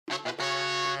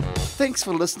Thanks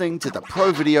for listening to the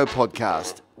Pro Video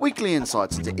Podcast, weekly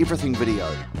insights into everything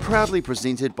video, proudly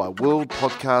presented by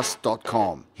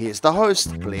worldpodcast.com. Here's the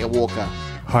host, Blair Walker.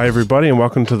 Hi everybody and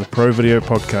welcome to the Pro Video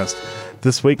Podcast.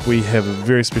 This week we have a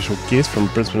very special guest from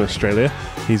Brisbane, Australia.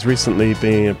 He's recently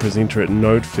been a presenter at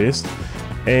NodeFest,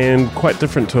 and quite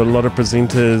different to a lot of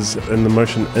presenters in the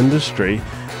motion industry,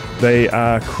 they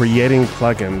are creating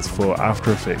plugins for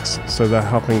After Effects, so they're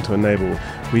helping to enable.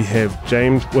 We have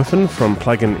James Whiffen from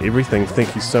Plugin Everything.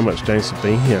 Thank you so much, James, for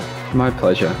being here. My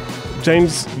pleasure.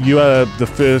 James, you are the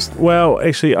first. Well,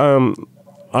 actually,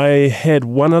 I had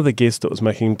one other guest that was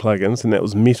making plugins, and that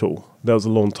was Metal. That was a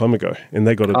long time ago, and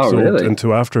they got absorbed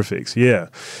into After Effects. Yeah.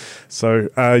 So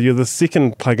you're the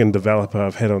second plugin developer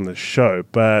I've had on this show,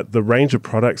 but the range of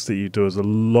products that you do is a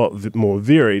lot more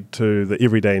varied to the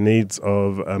everyday needs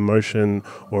of a motion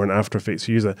or an After Effects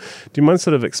user. Do you mind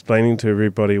sort of explaining to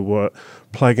everybody what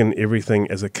Plugin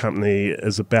Everything as a company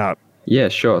is about? Yeah,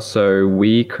 sure. So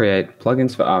we create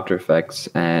plugins for After Effects,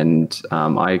 and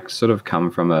I sort of come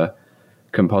from a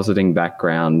compositing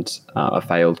background, a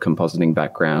failed compositing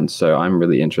background. So I'm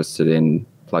really interested in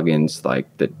plugins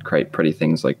like that create pretty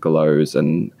things like glows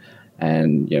and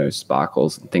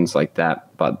sparkles and things like that.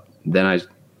 But then I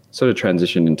sort of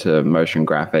transitioned into motion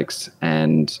graphics,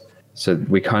 and so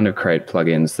we kind of create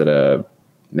plugins that are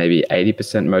maybe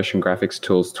 80% motion graphics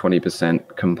tools, 20%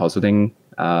 compositing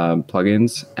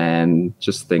plugins, and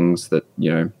just things that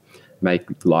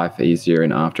make life easier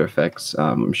in After Effects.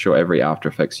 I'm sure every After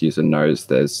Effects user knows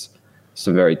there's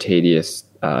some very tedious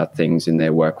things in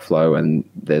their workflow, and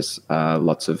there's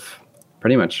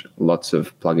pretty much lots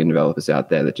of plugin developers out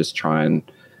there that just try and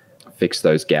fix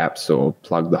those gaps or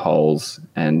plug the holes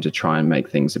and to try and make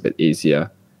things a bit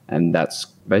easier. And that's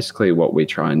basically what we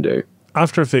try and do.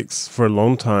 After Effects, for a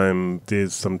long time,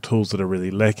 there's some tools that are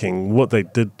really lacking. What they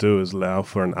did do is allow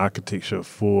for an architecture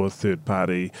for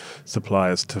third-party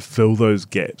suppliers to fill those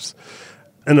gaps.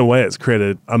 In a way, it's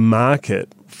created a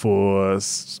market for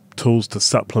tools to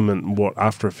supplement what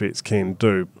After Effects can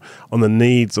do on the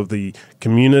needs of the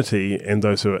community and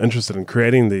those who are interested in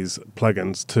creating these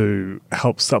plugins to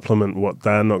help supplement what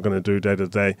they're not going to do day to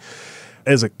day.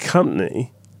 As a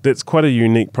company, that's quite a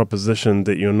unique proposition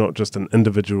that you're not just an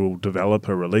individual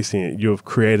developer releasing it. You've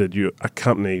created a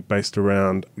company based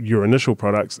around your initial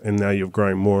products, and now you're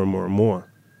growing more and more and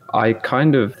more. I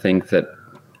kind of think that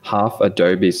half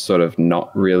Adobe's sort of not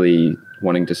really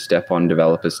wanting to step on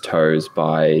developers' toes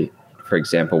by, for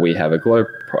example, we have a glow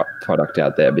product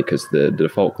out there because the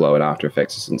default glow in After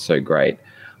Effects isn't so great.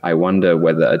 I wonder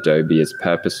whether Adobe is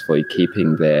purposefully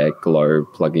keeping their glow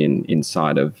plugin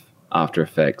inside of After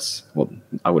Effects. Well,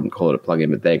 I wouldn't call it a plugin,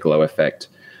 but their glow effect.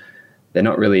 They're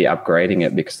not really upgrading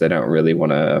it because they don't really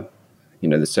want to,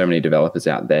 there's so many developers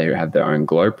out there who have their own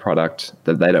glow product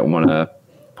that they don't want to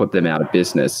put them out of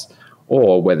business,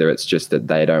 or whether it's just that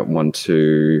they don't want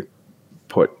to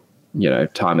put,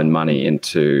 time and money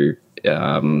into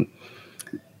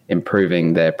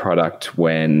improving their product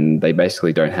when they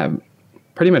basically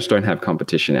pretty much don't have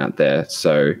competition out there.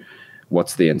 So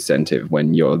what's the incentive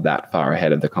when you're that far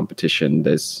ahead of the competition?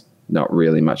 There's not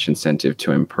really much incentive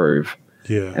to improve.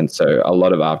 Yeah. And so a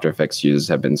lot of After Effects users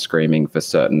have been screaming for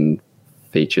certain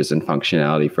features and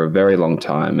functionality for a very long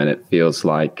time, and it feels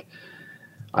like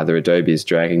either Adobe is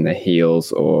dragging their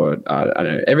heels, or I don't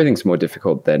know, everything's more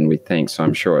difficult than we think. So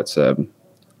I'm sure it's a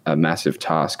massive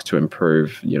task to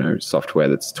improve, software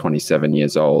that's 27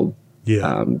 years old,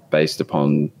 based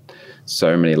upon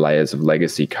so many layers of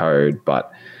legacy code.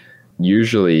 But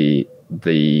usually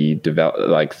the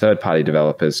third-party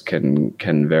developers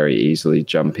can very easily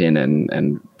jump in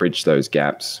and bridge those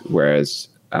gaps, whereas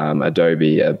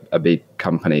Adobe, a big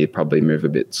company, probably move a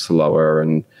bit slower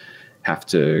and have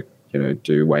to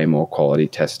do way more quality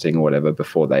testing or whatever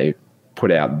before they put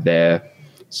out their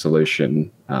solution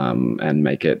and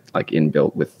make it like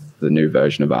inbuilt with the new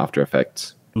version of After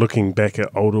Effects. Looking back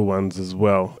at older ones as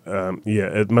well,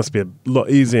 it must be a lot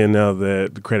easier now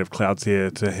that the Creative Cloud's here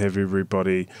to have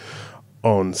everybody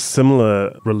on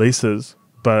similar releases,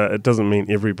 but it doesn't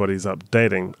mean everybody's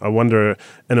updating. I wonder,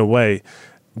 in a way,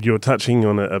 you're touching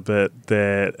on it a bit,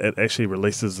 that it actually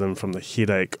releases them from the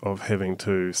headache of having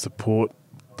to support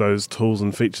those tools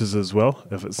and features as well,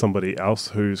 if it's somebody else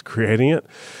who's creating it.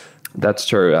 That's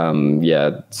true.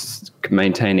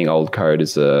 Maintaining old code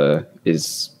is a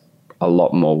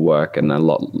lot more work and a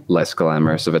lot less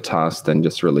glamorous of a task than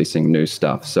just releasing new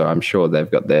stuff. So I'm sure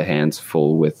they've got their hands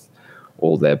full with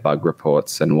all their bug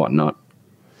reports and whatnot.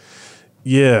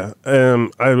 Yeah.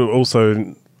 I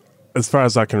also as far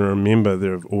as I can remember,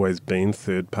 there have always been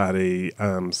third-party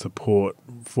support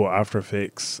for After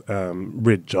Effects,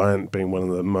 Red Giant being one of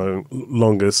the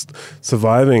longest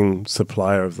surviving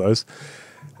supplier of those.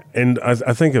 And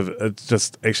I think it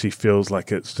just actually feels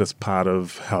like it's just part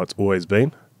of how it's always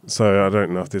been. So I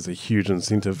don't know if there's a huge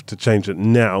incentive to change it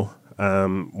now,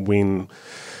 when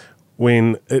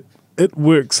it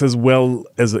works as well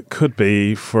as it could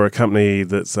be for a company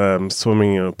that's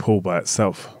swimming in a pool by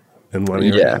itself in one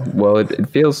area. Yeah, well, it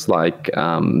feels like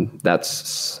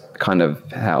that's kind of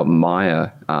how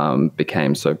Maya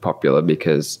became so popular,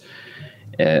 because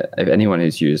if anyone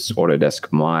who's used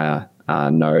Autodesk Maya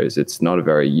knows it's not a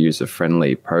very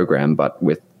user-friendly program, but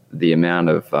with the amount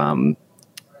of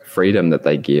freedom that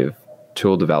they give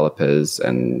tool developers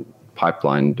and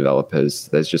pipeline developers,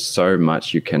 there's just so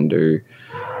much you can do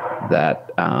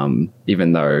that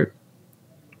even though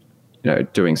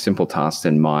doing simple tasks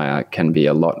in Maya can be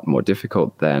a lot more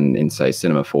difficult than in, say,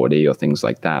 Cinema 4D or things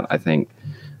like that. I think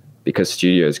because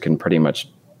studios can pretty much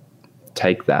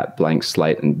take that blank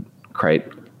slate and create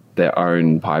their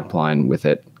own pipeline with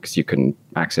it, because you can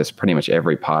access pretty much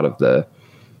every part of the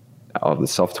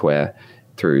software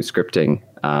through scripting.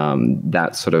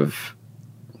 That sort of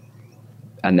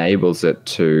enables it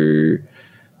to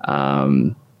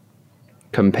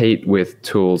compete with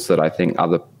tools that I think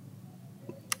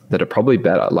that are probably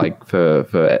better, like for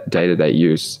day-to-day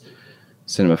use.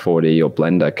 Cinema 4D or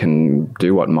Blender can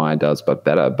do what Maya does, but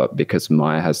better. But because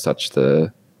Maya has such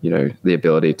the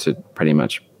ability to pretty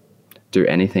much do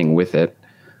anything with it,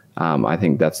 I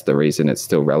think that's the reason it's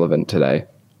still relevant today.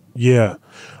 Yeah,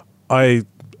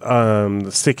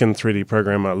 the second 3D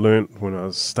program I learnt when I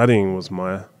was studying was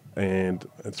Maya, and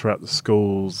throughout the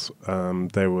schools,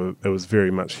 it was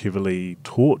very much heavily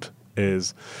taught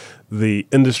as the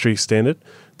industry standard.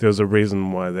 There was a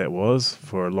reason why that was.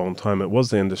 For a long time, it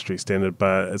was the industry standard,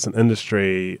 but it's an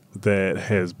industry that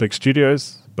has big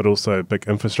studios, but also big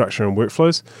infrastructure and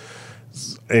workflows.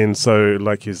 And so,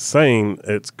 like you're saying,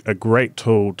 it's a great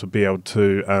tool to be able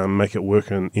to make it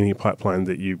work in any pipeline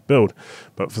that you build.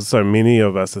 But for so many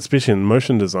of us, especially in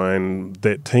motion design,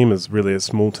 that team is really a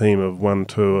small team of one,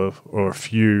 two, or a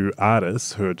few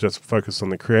artists who are just focused on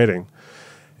the creating.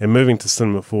 And moving to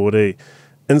Cinema 4D,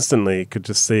 instantly could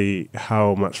just see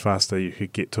how much faster you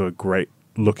could get to a great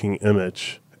looking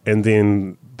image. And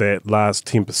then that last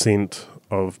 10%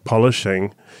 of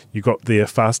polishing, you got there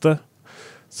faster.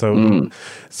 So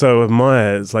with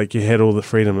Maya, it's like you had all the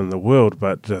freedom in the world,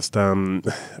 but just I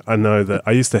know that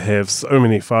I used to have so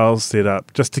many files set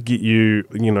up just to get you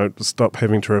to stop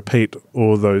having to repeat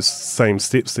all those same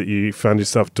steps that you found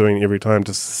yourself doing every time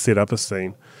to set up a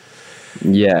scene.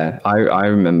 Yeah, I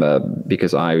remember,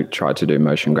 because I tried to do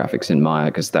motion graphics in Maya,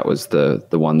 because that was the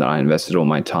one that I invested all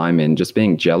my time in, just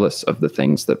being jealous of the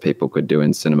things that people could do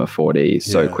in Cinema 4D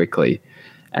so quickly.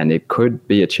 And it could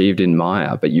be achieved in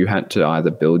Maya, but you had to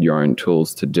either build your own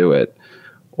tools to do it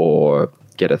or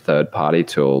get a third-party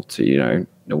tool to,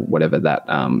 whatever that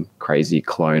crazy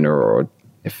cloner or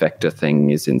effector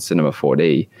thing is in Cinema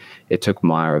 4D. It took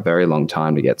Maya a very long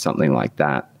time to get something like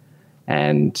that.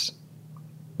 And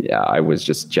yeah, I was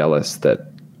just jealous that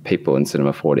people in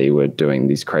Cinema 4D were doing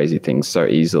these crazy things so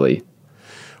easily.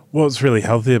 What's really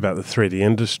healthy about the 3D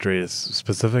industry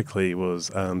specifically was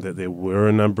that there were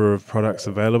a number of products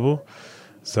available.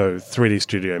 So 3D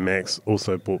Studio Max,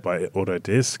 also bought by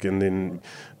Autodesk, and then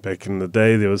back in the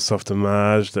day there was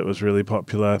Softimage that was really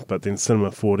popular, but then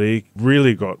Cinema 4D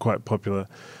really got quite popular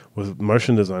with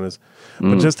motion designers.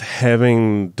 But just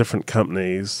having different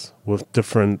companies with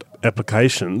different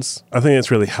applications, I think it's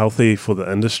really healthy for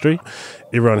the industry.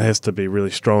 Everyone has to be really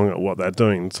strong at what they're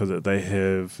doing so that they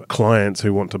have clients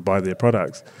who want to buy their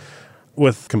products.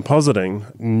 With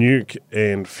compositing, Nuke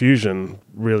and Fusion,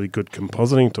 really good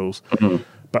compositing tools.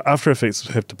 But After Effects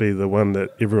have to be the one that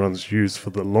everyone's used for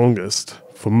the longest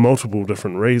for multiple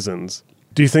different reasons.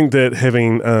 Do you think that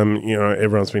having,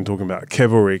 everyone's been talking about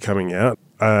Cavalry coming out,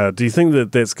 do you think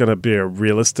that that's going to be a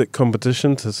realistic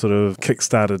competition to sort of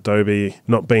kickstart Adobe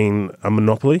not being a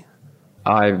monopoly?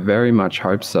 I very much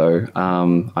hope so.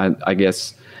 I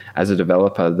guess as a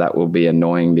developer, that will be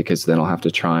annoying, because then I'll have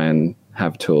to try and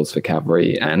have tools for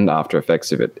Cavalry and After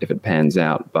Effects if it pans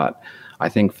out. But I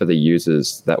think for the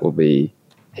users, that will be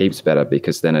heaps better,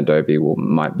 because then Adobe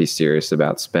might be serious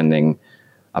about spending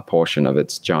a portion of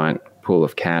its giant pool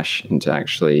of cash into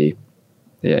actually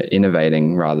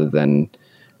innovating rather than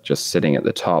just sitting at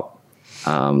the top.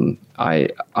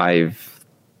 I've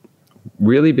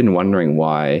really been wondering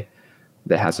why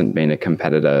there hasn't been a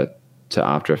competitor to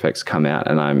After Effects come out,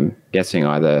 and I'm guessing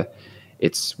either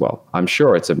I'm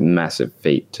sure it's a massive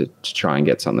feat to try and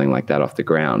get something like that off the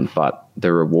ground, but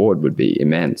the reward would be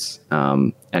immense.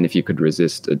 And if you could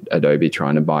resist Adobe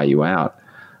trying to buy you out,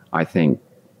 I think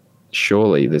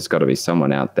surely there's got to be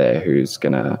someone out there who's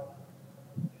going to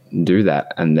do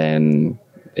that. And then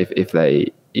if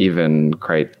they even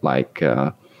create like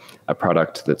a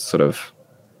product that's sort of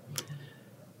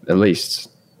at least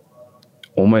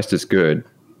almost as good,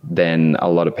 then a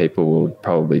lot of people will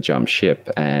probably jump ship,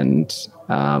 and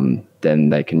then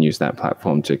they can use that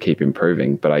platform to keep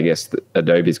improving. But I guess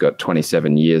Adobe's got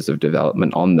 27 years of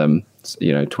development on them,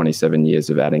 27 years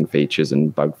of adding features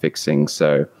and bug fixing.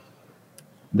 So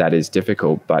that is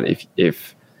difficult. But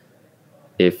if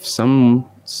it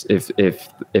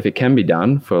can be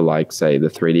done for, like, say, the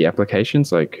 3D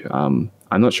applications, like I'm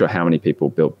not sure how many people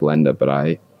built Blender,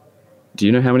 but do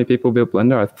you know how many people built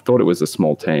Blender? I thought it was a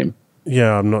small team.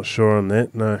 Yeah, I'm not sure on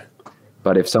that, no.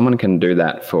 But if someone can do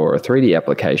that for a 3D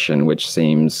application, which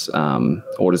seems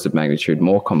orders of magnitude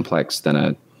more complex than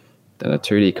a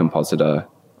 2D compositor,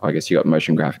 I guess you got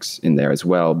motion graphics in there as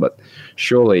well, but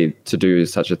surely to do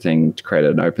such a thing, to create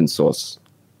an open source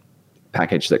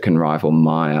package that can rival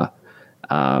Maya,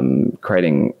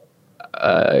 creating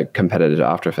a competitor to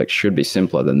After Effects should be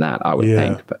simpler than that, I would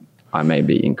think, but I may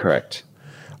be incorrect.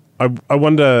 I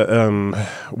wonder,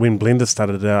 when Blender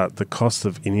started out, the cost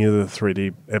of any of the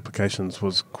 3D applications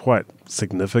was quite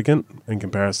significant in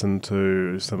comparison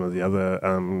to some of the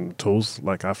other tools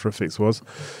like After Effects was,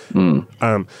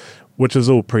 which is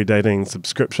all predating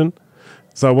subscription.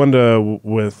 So I wonder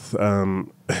with,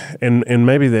 and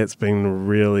maybe that's been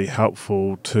really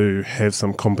helpful to have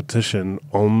some competition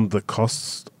on the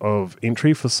costs of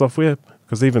entry for software,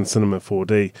 because even Cinema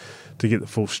 4D, to get the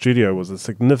full studio, was a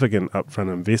significant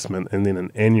upfront investment and then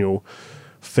an annual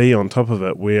fee on top of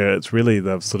it, where it's really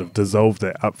they've sort of dissolved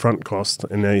that upfront cost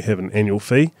and now you have an annual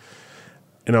fee.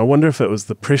 And I wonder if it was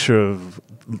the pressure of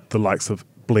the likes of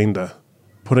Blender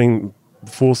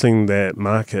forcing that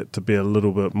market to be a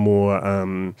little bit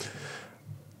more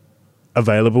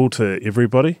available to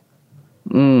everybody.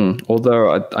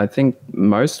 Although I think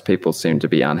most people seem to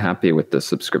be unhappy with the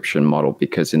subscription model,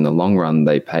 because in the long run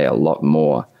they pay a lot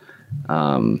more.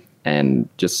 And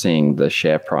just seeing the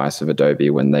share price of Adobe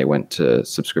when they went to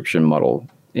subscription model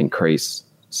increase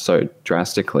so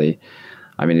drastically,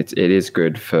 I mean, it is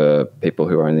good for people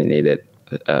who only need it,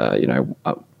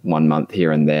 1 month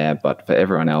here and there. But for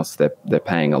everyone else, they're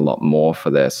paying a lot more for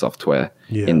their software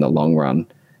in the long run.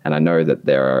 And I know that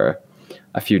there are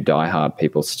a few diehard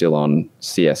people still on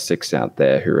CS6 out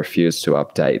there who refuse to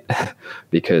update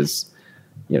because,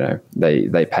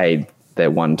 they paid their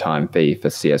one-time fee for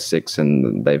CS6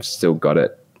 and they've still got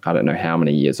it, I don't know how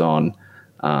many years on.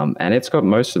 And it's got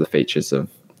most of the features of,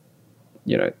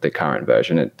 the current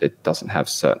version. It doesn't have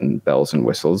certain bells and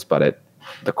whistles, but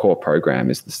the core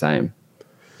program is the same.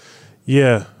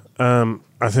 Yeah.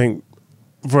 I think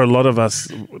for a lot of us,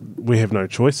 we have no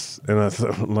choice. And I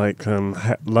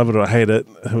love it or hate it,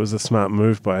 it was a smart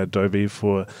move by Adobe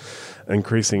for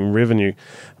increasing revenue.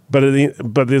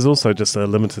 But there's also just a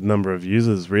limited number of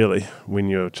users, really, when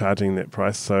you're charging that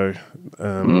price. So,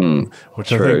 which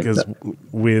true. I think is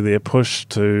where they're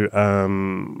pushed to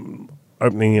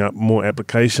opening up more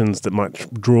applications that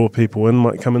might draw people in,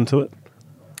 might come into it.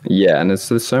 Yeah, and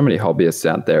there's so many hobbyists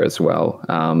out there as well.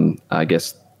 I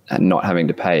guess not having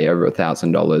to pay over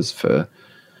 $1,000 for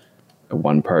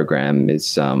one program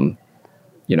is...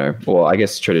 well, I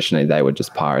guess traditionally they would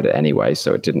just pirate it anyway,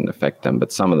 so it didn't affect them.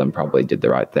 But some of them probably did the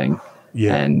right thing.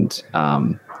 Yeah. And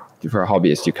for a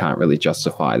hobbyist, you can't really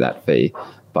justify that fee.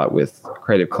 But with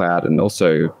Creative Cloud, and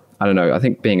also, I don't know, I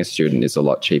think being a student is a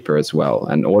lot cheaper as well.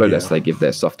 And Autodesk, they give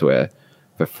their software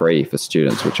for free for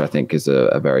students, which I think is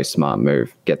a very smart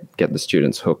move. Get the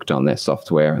students hooked on their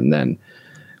software, and then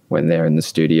when they're in the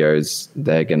studios,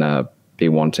 they're going to be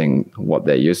wanting what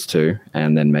they're used to,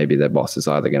 and then maybe their boss is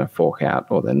either going to fork out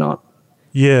or they're not.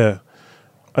 Yeah.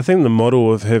 I think the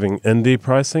model of having indie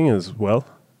pricing as well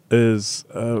is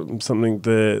something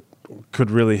that could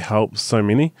really help so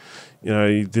many.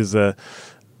 There's a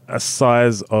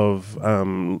size of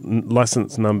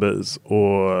license numbers,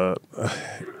 or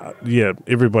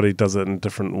everybody does it in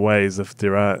different ways if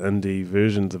there are indie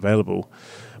versions available.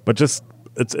 But just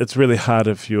it's really hard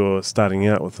if you're starting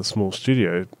out with a small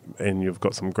studio and you've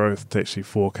got some growth to actually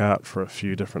fork out for a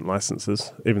few different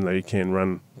licenses, even though you can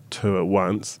run two at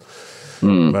once.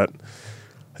 But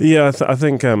yeah, I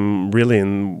think really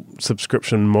in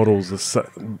subscription models are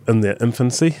in their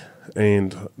infancy,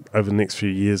 and over the next few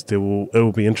years it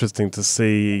will be interesting to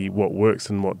see what works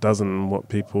and what doesn't, and what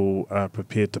people are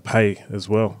prepared to pay as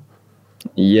well.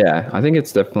 Yeah, I think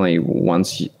it's definitely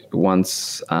once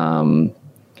once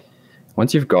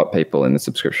you've got people in the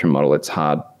subscription model, it's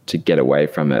hard to get away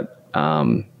from it,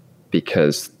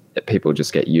 because people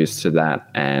just get used to that.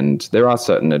 And there are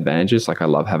certain advantages. Like I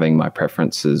love having my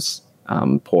preferences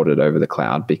ported over the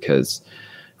cloud, because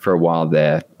for a while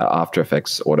there, After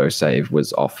Effects autosave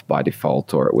was off by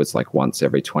default, or it was like once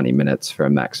every 20 minutes for a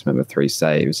maximum of 3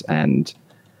 saves. And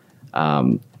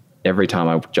every time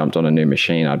I jumped on a new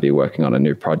machine, I'd be working on a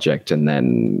new project, and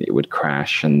then it would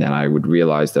crash, and then I would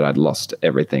realize that I'd lost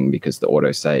everything because the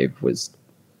autosave was,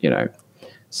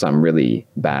 some really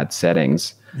bad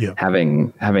settings. Yep.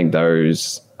 Having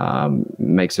those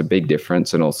makes a big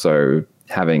difference, and also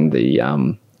having the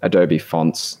Adobe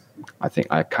fonts. I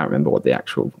can't remember what the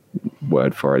actual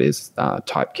word for it is,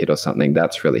 Typekit or something.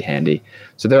 That's really handy.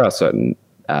 So there are certain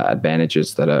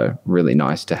advantages that are really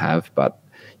nice to have, but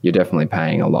you're definitely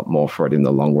paying a lot more for it in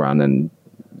the long run. And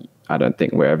I don't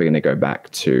think we're ever going to go back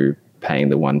to paying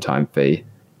the one-time fee.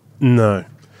 No.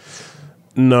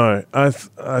 I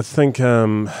think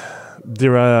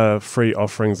there are free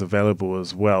offerings available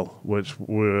as well, which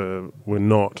were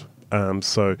not.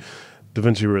 So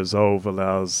DaVinci Resolve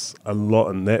allows a lot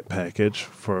in that package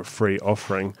for a free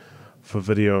offering for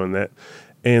video and that.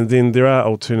 And then there are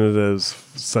alternatives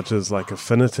such as like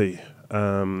Affinity,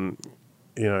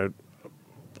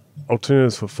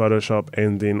 alternatives for Photoshop,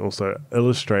 and then also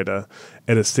Illustrator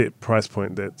at a set price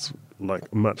point that's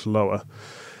like much lower.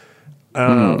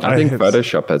 I think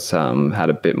Photoshop has had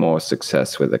a bit more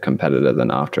success with a competitor than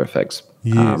After Effects.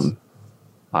 Yes.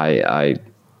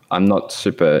 I'm not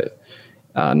super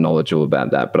knowledgeable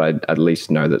about that, but I at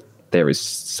least know that there is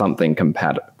something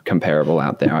comparable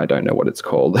out there. I don't know what it's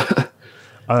called.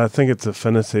 I think it's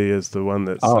Affinity is the one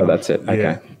that's... Oh, that's it. Okay.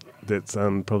 Yeah, that's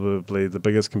probably the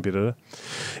biggest competitor.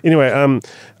 Anyway,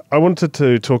 I wanted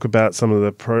to talk about some of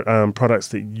the products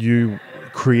that you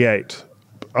create.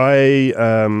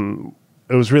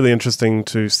 It was really interesting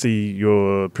to see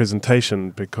your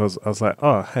presentation, because I was like,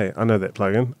 oh, hey, I know that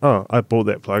plugin. Oh, I bought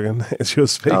that plugin as you were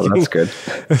speaking. Oh, that's good.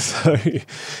 So,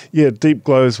 yeah, Deep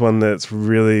Glow is one that's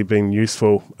really been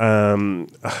useful.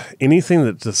 Anything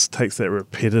that just takes that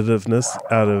repetitiveness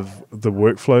out of the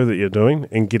workflow that you're doing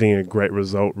and getting a great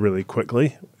result really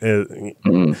quickly.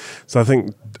 So I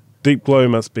think Deep Glow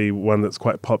must be one that's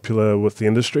quite popular with the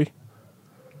industry.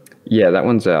 Yeah, that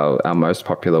one's our most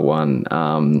popular one.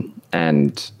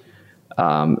 And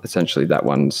essentially that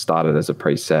one started as a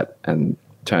preset and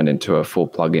turned into a full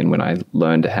plugin when I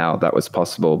learned how that was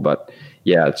possible. But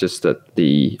yeah, it's just that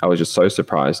I was just so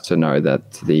surprised to know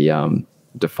that the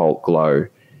default glow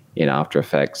in After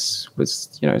Effects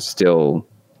was, still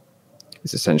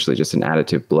is essentially just an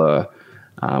additive blur,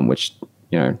 which,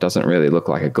 doesn't really look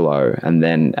like a glow. And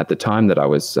then at the time that I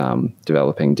was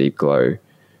developing Deep Glow,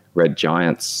 Red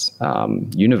Giant's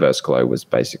Universe Glow was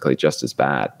basically just as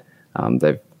bad. I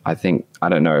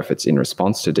don't know if it's in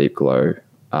response to Deep Glow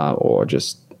or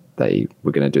just they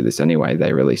were going to do this anyway.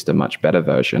 They released a much better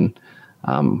version,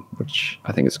 which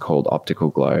I think is called Optical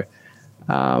Glow.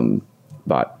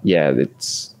 But yeah,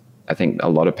 I think a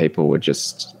lot of people were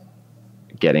just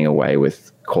getting away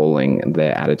with calling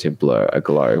their additive blur a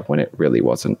glow when it really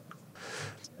wasn't.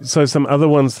 So some other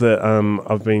ones that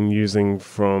I've been using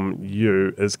from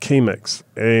you is KeyMix,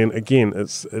 and again,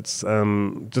 it's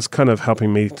just kind of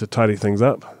helping me to tidy things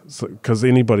up. Because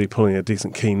anybody pulling a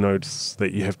decent key knows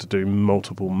that you have to do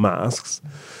multiple masks,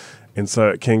 and so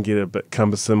it can get a bit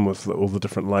cumbersome with all the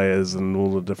different layers and all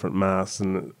the different masks.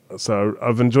 And so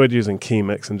I've enjoyed using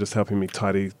KeyMix and just helping me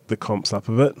tidy the comps up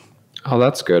a bit. Oh,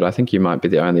 that's good. I think you might be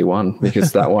the only one,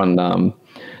 because that one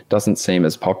doesn't seem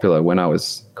as popular. When I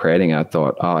was creating it, I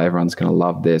thought, oh, everyone's going to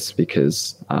love this,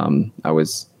 because I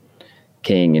was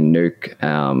keying in Nuke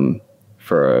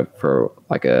for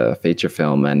like a feature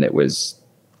film, and it was,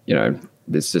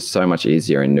 there's just so much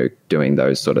easier in Nuke doing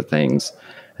those sort of things.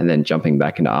 And then jumping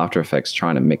back into After Effects,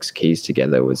 trying to mix keys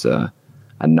together was a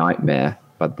nightmare.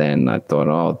 But then I thought,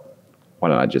 oh, why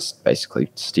don't I just basically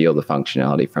steal the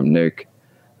functionality from Nuke?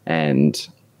 And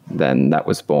then that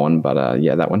was born. But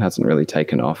yeah, that one hasn't really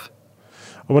taken off.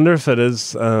 I wonder if it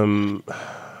is...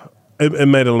 it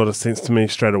made a lot of sense to me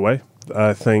straight away.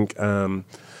 I think I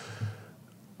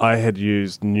had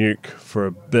used Nuke for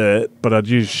a bit, but I'd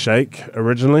used Shake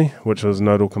originally, which was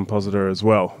Nodal Compositor as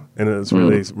well. And it was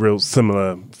really real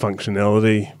similar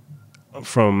functionality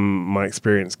from my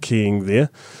experience keying there.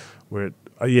 Where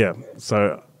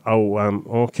so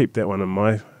I'll keep that one in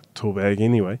my tool bag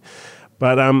anyway.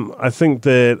 But I think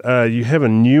that you have a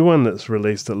new one that's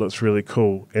released that looks really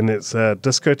cool, and it's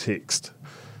Discotext.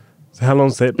 So how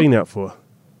long's that been out for?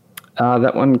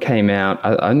 That one came out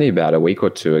only about a week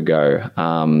or two ago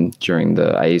during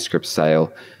the AEscript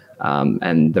sale.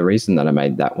 And the reason that I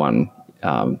made that one,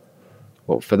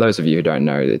 well, for those of you who don't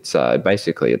know, it's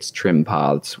basically it's trim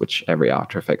paths, which every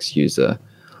After Effects user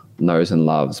knows and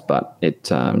loves, but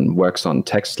it works on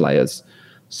text layers.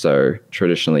 So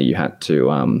traditionally you had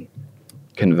to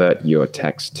convert your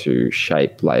text to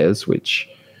shape layers, which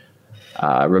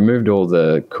removed all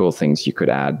the cool things you could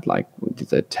add, like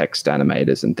the text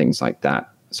animators and things like that.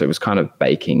 So it was kind of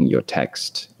baking your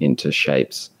text into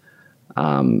shapes,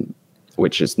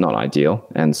 which is not ideal.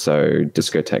 And so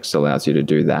DiscoText allows you to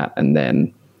do that and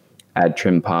then add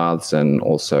trim paths. And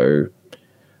also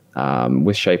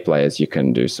with shape layers, you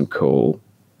can do some cool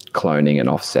cloning and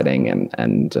offsetting,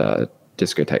 and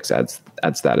DiscoText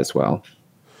adds that as well.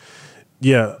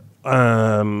 Yeah,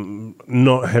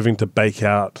 not having to bake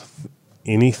out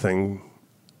anything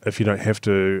if you don't have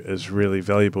to is really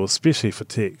valuable, especially for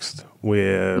text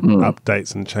where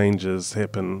updates and changes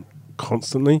happen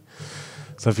constantly.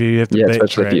 So if you have to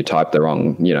especially if you type the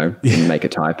wrong, make a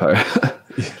typo.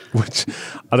 Which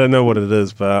I don't know what it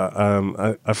is, but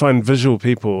I find visual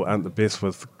people aren't the best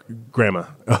with grammar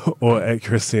or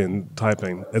accuracy in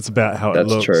typing. It's about how it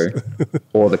looks. That's true.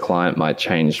 Or the client might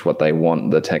change what they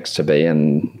want the text to be,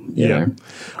 and you know,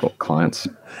 clients.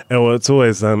 And well, it's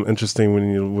always interesting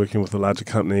when you're working with a larger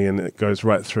company and it goes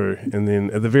right through, and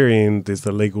then at the very end there's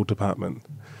the legal department.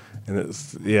 And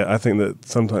it's, I think that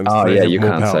sometimes... Oh, yeah, you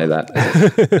can't say that.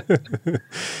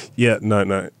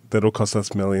 No. That'll cost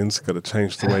us millions. Got to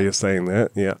change the way you're saying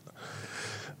that. Yeah.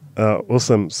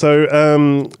 Awesome. So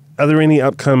are there any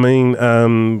upcoming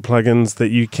plugins that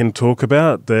you can talk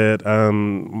about that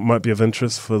might be of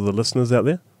interest for the listeners out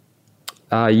there?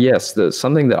 Yes, there's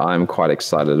something that I'm quite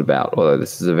excited about, although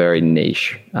this is a very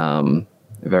niche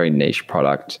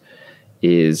product,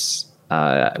 is...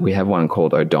 we have one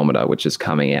called Odometer, which is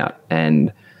coming out.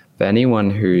 And for anyone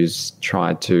who's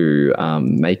tried to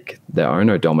make their own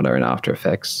odometer in After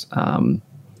Effects,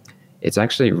 it's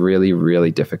actually really,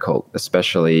 really difficult,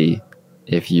 especially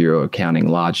if you're counting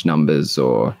large numbers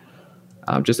or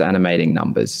just animating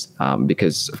numbers.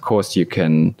 Because, of course, you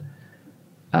can,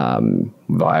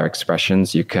 via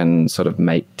expressions, you can sort of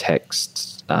make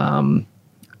text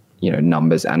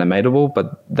numbers animatable,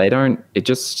 but they don't,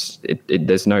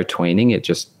 there's no tweening. It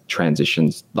just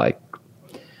transitions like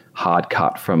hard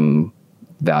cut from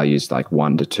values like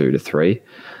 1 to 2 to 3.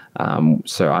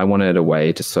 So I wanted a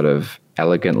way to sort of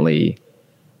elegantly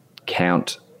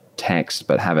count text,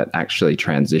 but have it actually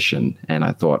transition. And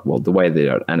I thought, well, the way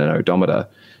that an odometer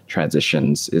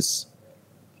transitions is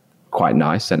quite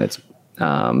nice and it's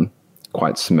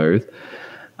quite smooth.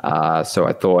 So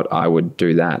I thought I would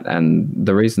do that. And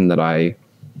the reason that I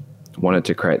wanted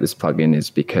to create this plugin is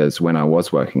because when I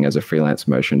was working as a freelance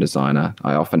motion designer,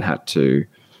 I often had to,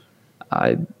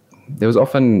 there was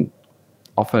often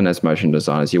as motion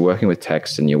designers, you're working with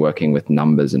text and you're working with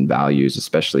numbers and values,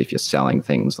 especially if you're selling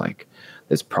things like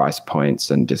there's price points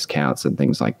and discounts and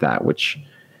things like that, which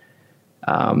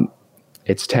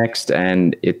it's text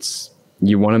and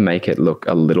you want to make it look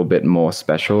a little bit more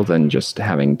special than just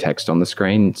having text on the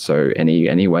screen. So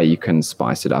any way you can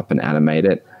spice it up and animate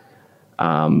it.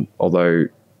 Although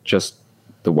just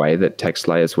the way that text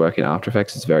layers work in After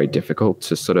Effects is very difficult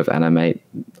to sort of animate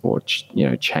or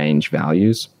change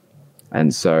values.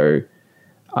 And so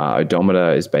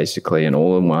Odometer is basically an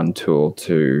all-in-one tool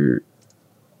to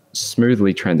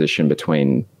smoothly transition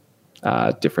between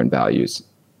different values.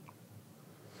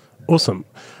 Awesome.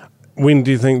 When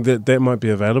do you think that might be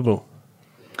available?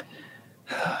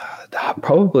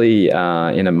 Probably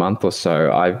in a month or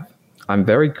so. I'm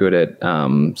very good at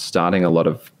starting a lot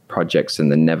of projects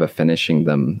and then never finishing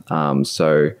them.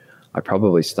 So I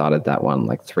probably started that one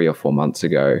like 3 or 4 months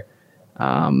ago.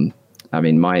 I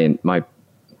mean, my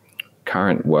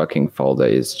current working folder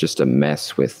is just a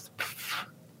mess with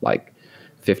like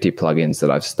 50 plugins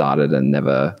that I've started and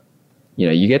never,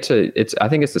 you get to, I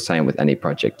think it's the same with any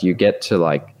project. You get to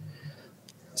like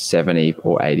 70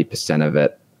 or 80% of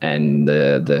it and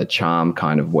the charm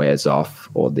kind of wears off,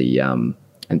 or the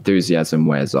enthusiasm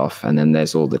wears off, and then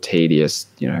there's all the tedious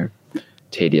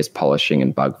polishing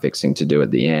and bug fixing to do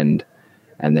at the end,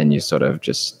 and then you sort of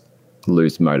just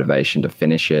lose motivation to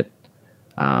finish it.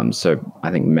 So I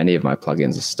think many of my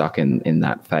plugins are stuck in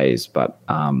that phase, but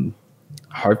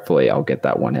hopefully I'll get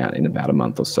that one out in about a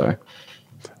month or so.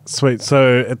 Sweet.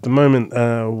 So at the moment,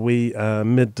 we are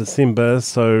mid-December,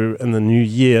 so in the new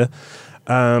year,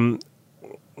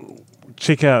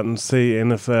 check out and see,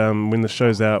 and if when the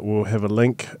show's out, we'll have a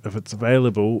link if it's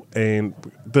available, and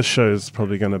this show's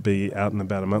probably going to be out in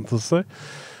about a month or so.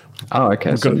 Oh,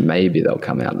 okay. So maybe they'll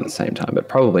come out at the same time, but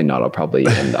probably not. I'll probably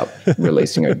end up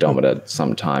releasing Odometer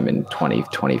sometime in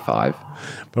 2025.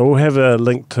 But we'll have a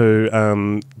link to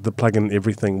the Plugin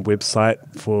Everything website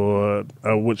for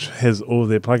which has all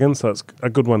their plugins. So it's a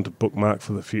good one to bookmark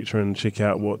for the future and check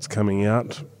out what's coming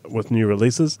out with new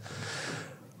releases.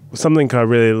 Something I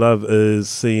really love is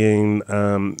seeing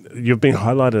you've been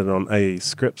highlighted on AE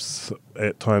scripts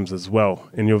at times as well,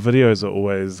 and your videos are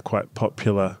always quite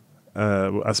popular.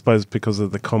 I suppose because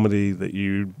of the comedy that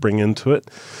you bring into it,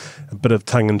 a bit of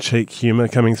tongue-in-cheek humour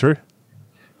coming through.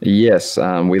 Yes,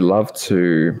 we love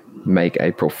to make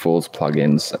April Fool's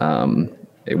plugins.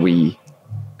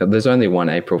 There's only one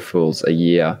April Fool's a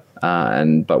year,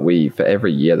 but for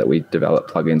every year that we develop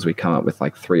plugins, we come up with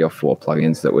like 3 or 4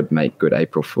 plugins that would make good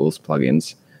April Fool's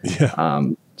plugins. Yeah.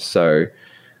 So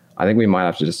I think we might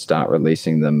have to just start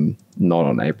releasing them not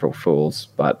on April Fool's,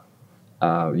 but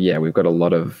we've got a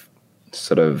lot of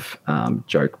sort of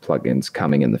joke plugins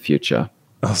coming in the future.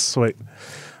 Oh, sweet.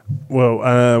 Well,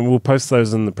 we'll post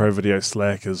those in the Pro Video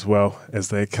Slack as well as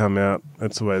they come out.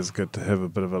 It's always good to have a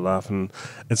bit of a laugh, and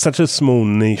it's such a small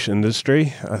niche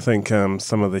industry. I think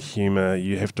some of the humor,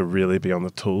 you have to really be on the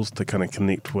tools to kind of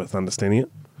connect with understanding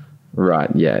it. Right,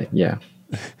 yeah.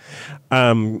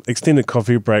 Extended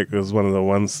coffee break is one of the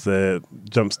ones that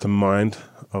jumps to mind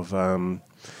of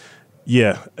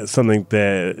it's something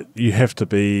that you have to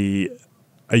be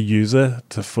a user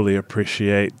to fully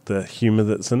appreciate the humor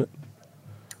that's in it.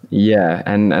 Yeah,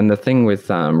 and the thing with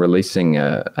releasing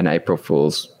an April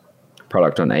Fool's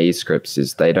product on AE scripts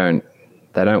is they don't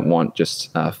want just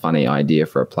a funny idea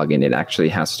for a plugin. It actually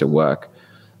has to work.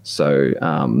 So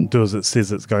do as it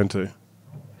says it's going to.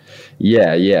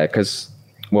 Yeah, because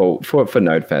for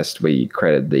NodeFest we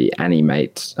created the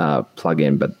Animate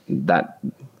plugin, but that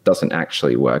doesn't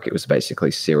actually work. It was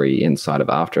basically Siri inside of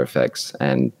After Effects,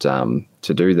 and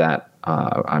to do that,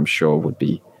 I'm sure would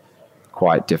be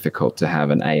quite difficult to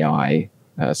have an AI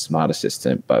smart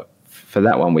assistant. But for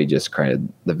that one, we just created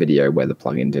the video where the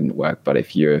plugin didn't work. But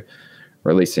if you're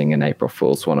releasing an April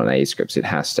Fool's one on AE scripts, it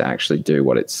has to actually do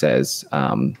what it says.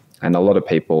 And a lot of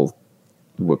people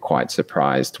were quite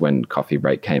surprised when Coffee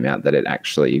Break came out that it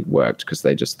actually worked, because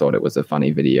they just thought it was a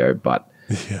funny video. But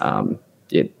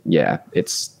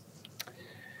it's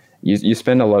you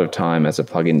spend a lot of time as a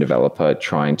plugin developer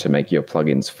trying to make your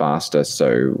plugins faster.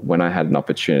 So when I had an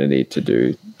opportunity to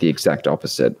do the exact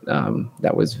opposite,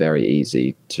 that was very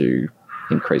easy to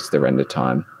increase the render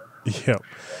time.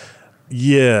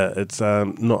 Yeah, it's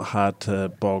not hard to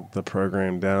bog the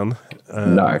program down.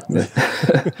 No.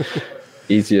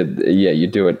 Easier. Yeah, you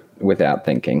do it without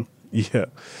thinking. Yeah.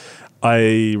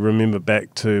 I remember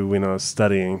back to when I was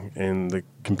studying in the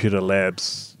computer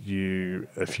labs,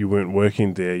 if you weren't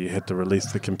working there, you had to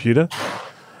release the computer.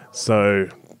 So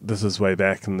this is way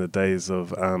back in the days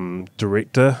of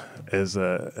Director as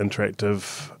an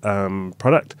interactive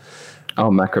product. Oh,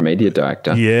 Macromedia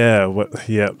Director. Yeah.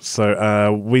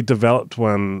 So we developed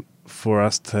one for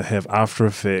us to have After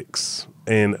Effects,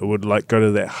 and it would like go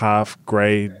to that half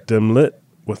grey dim lit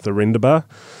with the render bar.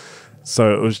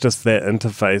 So it was just that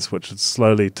interface which would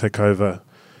slowly tick over,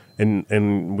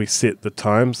 and we set the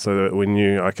time so that we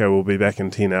knew, okay, we'll be back in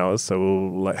 10 hours. So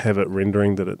we'll like have it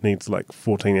rendering that it needs like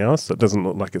 14 hours. So it doesn't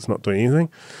look like it's not doing anything.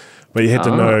 But you had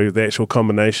to know the actual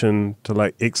combination to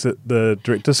like exit the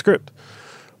Director script,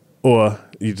 or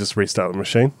you just restart the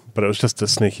machine. But it was just a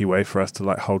sneaky way for us to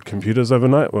like hold computers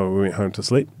overnight while we went home to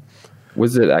sleep.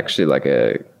 Was it actually like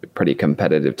a pretty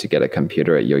competitive to get a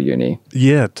computer at your uni?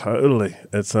 Yeah, totally.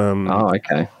 It's Oh,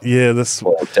 okay. Yeah,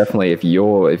 Well, definitely. If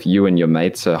you and your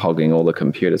mates are hogging all the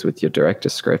computers with your Director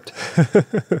script.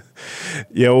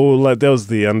 Yeah, well, like that was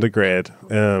the undergrad,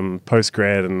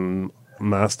 postgrad, and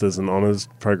masters and honors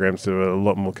programs. There were a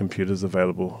lot more computers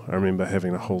available. I remember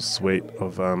having a whole suite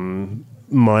of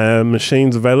Maya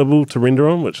machines available to render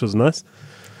on, which was nice.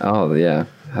 Oh yeah.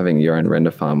 Having your own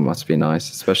render farm must be nice,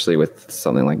 especially with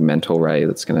something like Mental Ray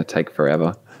that's going to take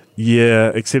forever.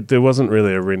 Yeah, except there wasn't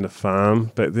really a render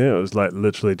farm back then. It was like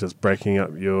literally just breaking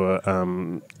up your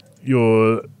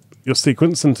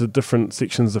sequence into different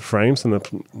sections of frames, and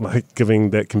like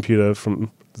giving that computer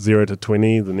from 0 to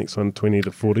 20, the next one 20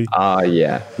 to 40.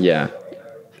 Yeah.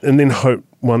 And then hope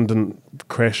one didn't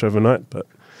crash overnight. But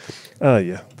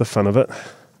the fun of it.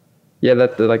 Yeah,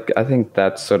 I think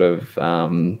that's sort of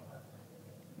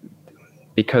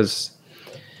because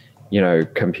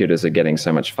computers are getting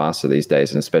so much faster these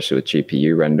days, and especially with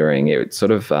GPU rendering, it's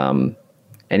sort of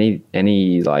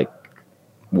any like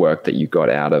work that you got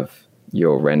out of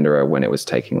your renderer when it was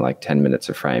taking like 10 minutes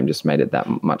a frame just made it that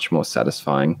much more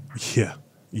satisfying.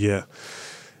 Yeah.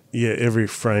 Every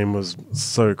frame was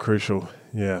so crucial.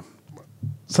 Yeah.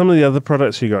 Some of the other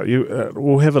products you got,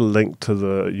 we'll have a link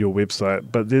to your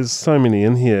website, but there's so many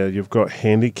in here. You've got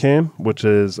Handycam, which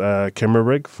is a camera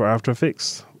rig for After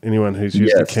Effects. Anyone who's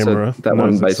used the camera, so that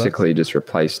one basically just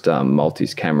replaced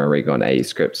Multi's camera rig on AE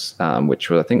Scripts, which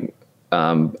was, I think,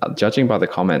 judging by the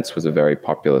comments, was a very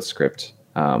popular script.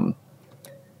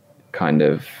 Kind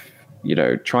of,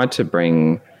 tried to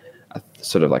bring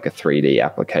sort of like a 3D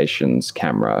applications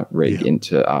camera rig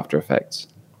into After Effects.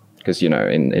 Because,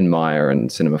 in Maya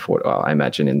and Cinema 4, I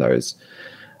imagine in those,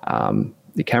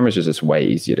 the cameras are just way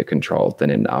easier to control than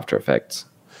in After Effects.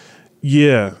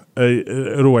 Yeah,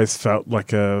 it always felt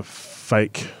like a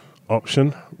fake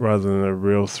option rather than a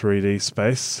real 3D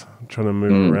space, trying to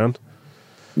move around.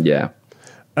 Yeah.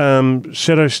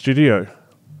 Shadow Studio.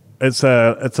 It's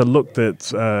a look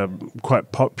that's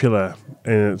quite popular,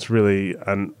 and it's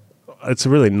a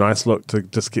really nice look to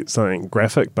just get something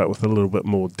graphic, but with a little bit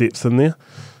more depth in there.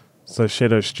 So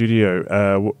Shadow Studio,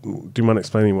 do you mind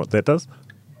explaining what that does?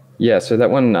 Yeah, so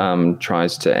that one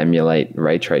tries to emulate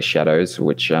ray trace shadows,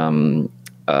 which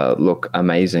look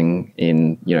amazing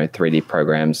in 3D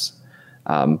programs,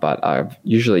 but are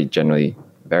usually generally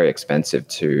very expensive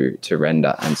to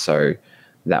render, and so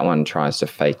that one tries to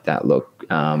fake that look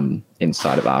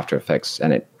inside of After Effects,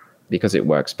 and because it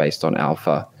works based on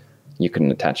alpha, you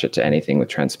can attach it to anything with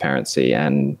transparency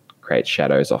and create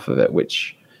shadows off of it,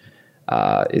 which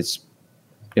is,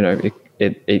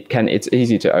 it's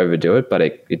easy to overdo it, but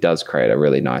it does create a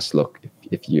really nice look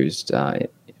if used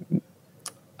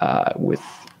with,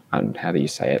 how do you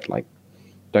say it? Like,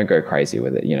 don't go crazy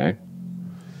with it,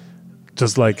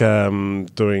 Just like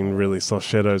doing really soft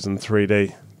shadows in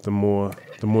 3D. The more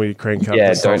you crank up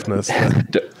the softness.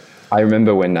 I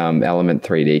remember when Element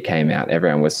 3D came out,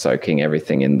 everyone was soaking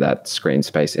everything in that screen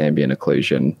space ambient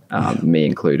occlusion, me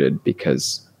included,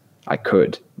 because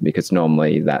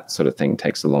normally that sort of thing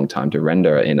takes a long time to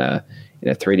render in a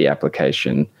 3D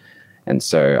application. And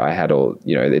so I had all,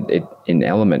 in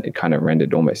Element, it kind of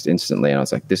rendered almost instantly. And I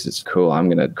was like, this is cool. I'm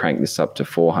going to crank this up to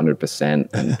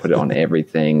 400% and put it on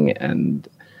everything. And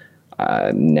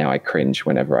now I cringe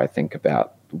whenever I think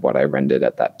about what I rendered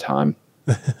at that time.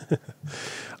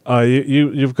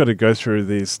 You've got to go through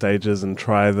these stages and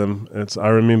try them. I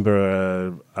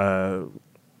remember a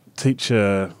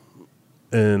teacher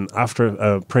in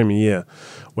after Premiere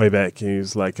way back. He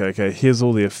was like, okay, here's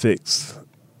all the effects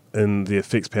in the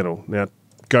effects panel. Now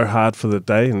go hard for the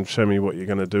day and show me what you're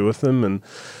going to do with them. And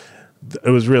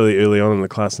it was really early on in the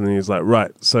class, and then he was like,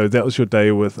 right, so that was your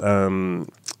day with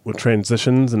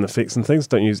transitions and effects and things.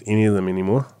 Don't use any of them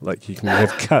anymore. Like, you can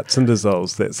have cuts and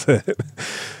dissolves. That's it.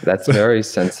 That's very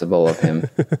sensible of him.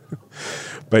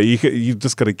 But you've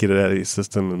just got to get it out of your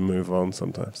system and move on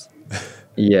sometimes.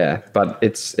 Yeah, but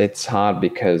it's hard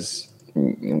because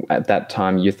at that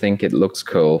time you think it looks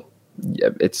cool.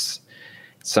 It's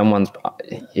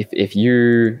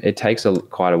it takes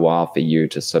quite a while for you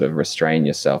to sort of restrain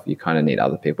yourself. You kind of need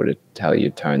other people to tell you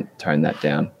tone that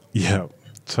down. Yeah,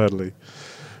 totally.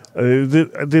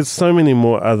 There's so many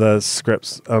more other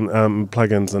scripts,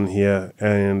 plugins in here,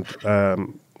 and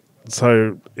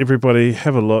so everybody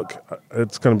have a look.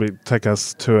 It's going to take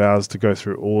us 2 hours to go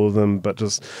through all of them, but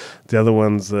just the other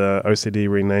ones, OCD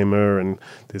Renamer, and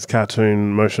there's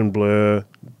Cartoon, Motion Blur,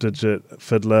 Digit,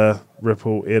 Fiddler,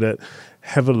 Ripple, Edit.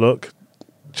 Have a look.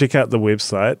 Check out the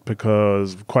website,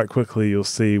 because quite quickly you'll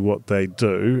see what they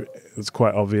do. It's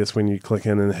quite obvious when you click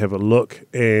in and have a look,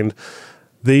 and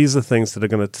these are things that are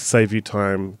going to save you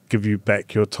time, give you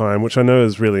back your time, which I know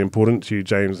is really important to you,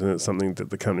 James, and it's something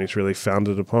that the company's really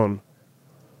founded upon.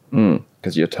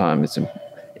 Because your time is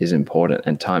important,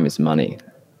 and time is money.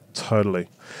 Totally.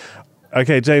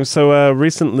 Okay, James, so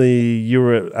recently you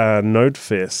were at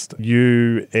NodeFest.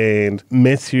 You and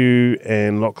Matthew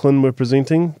and Lachlan were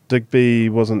presenting. Digby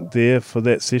wasn't there for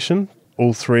that session.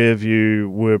 All three of you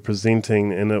were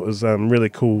presenting, and it was really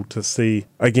cool to see,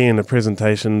 again, a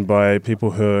presentation by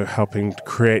people who are helping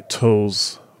create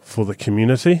tools for the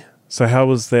community. So how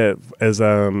was that?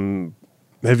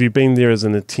 Have you been there as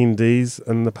an attendees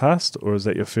in the past, or is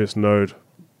that your first Node?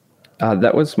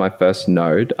 That was my first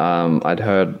Node. I'd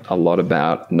heard a lot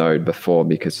about Node before,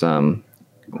 because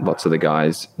lots of the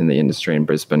guys in the industry in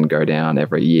Brisbane go down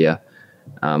every year,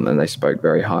 and they spoke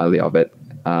very highly of it.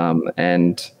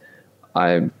 And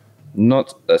I'm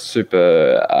not a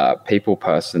super people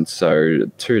person, so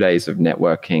 2 days of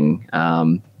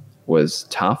networking was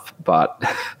tough, but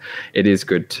it is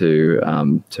good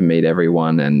to meet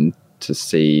everyone and to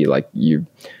see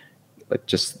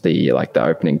just the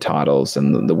opening titles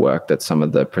and the work that some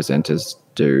of the presenters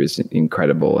do is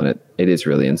incredible, and it is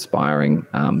really inspiring.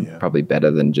 Probably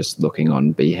better than just looking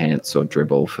on Behance or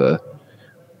Dribbble for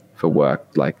for work.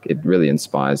 Like, it really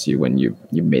inspires you when you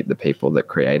meet the people that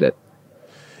create it.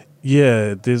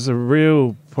 Yeah, there's a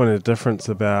real point of difference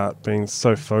about being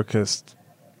so focused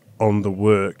on the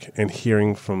work and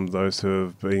hearing from those who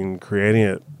have been creating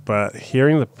it, but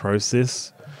hearing the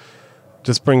process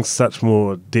just brings such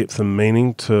more depth and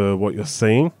meaning to what you're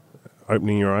seeing,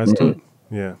 opening your eyes to it.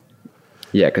 Yeah.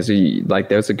 Yeah, because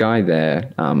there was a guy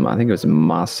there, I think it was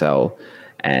Marcel,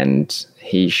 and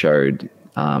he showed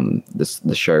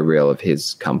the show reel of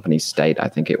his company State, I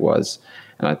think it was.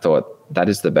 And I thought, that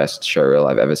is the best show reel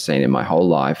I've ever seen in my whole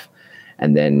life.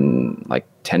 And then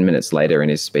 10 minutes later in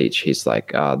his speech, he's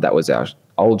like, that was our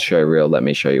old show reel. Let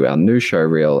me show you our new show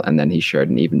reel. And then he showed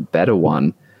an even better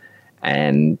one.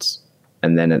 And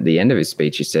then at the end of his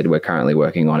speech, he said, we're currently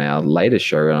working on our latest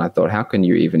show. And I thought, how can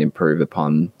you even improve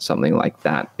upon something like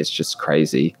that? It's just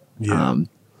crazy. Yeah.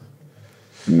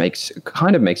 Makes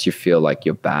you feel like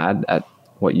you're bad at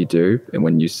what you do. And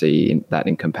when you see that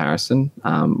in comparison,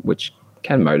 which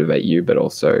can motivate you, but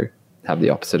also have the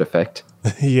opposite effect.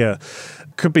 Yeah.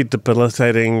 Could be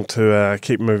debilitating to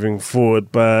keep moving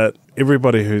forward, but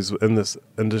everybody who's in this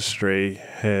industry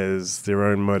has their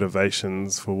own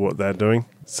motivations for what they're doing.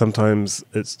 Sometimes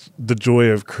it's the joy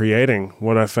of creating.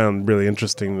 What I found really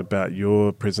interesting about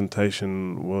your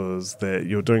presentation was that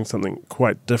you're doing something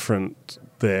quite different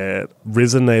that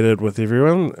resonated with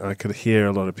everyone. I could hear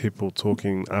a lot of people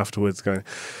talking afterwards going,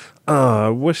 I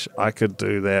wish I could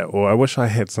do that, or I wish I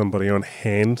had somebody on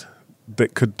hand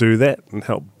that could do that and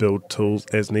help build tools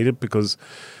as needed, because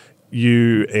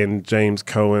you and James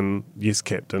Cohen, Yes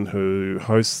Captain, who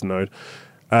hosts Node,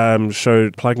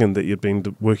 showed a plugin that you'd been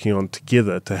working on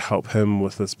together to help him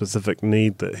with a specific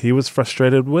need that he was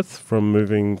frustrated with from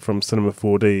moving from Cinema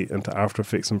 4D into After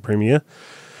Effects and Premiere.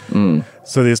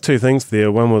 So there's two things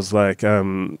there. One was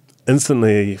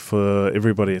instantly for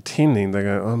everybody attending, they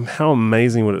go, how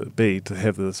amazing would it be to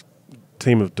have this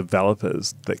team of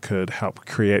developers that could help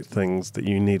create things that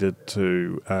you needed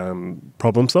to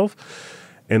problem solve,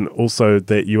 and also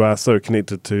that you are so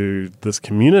connected to this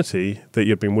community that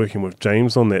you've been working with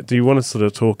James on that. Do you want to sort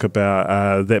of talk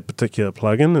about that particular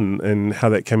plugin and how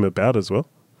that came about as well?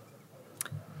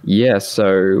 Yeah,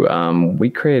 so we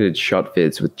created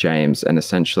ShotVids with James, and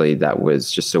essentially that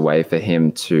was just a way for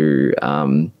him to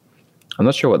I'm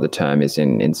not sure what the term is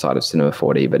inside of Cinema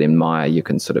 4D, but in Maya you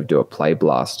can sort of do a play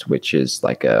blast, which is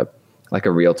like a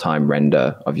real-time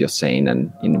render of your scene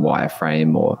and in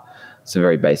wireframe or some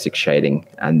very basic shading,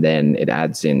 and then it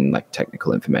adds in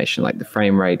technical information like the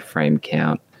frame rate, frame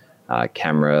count,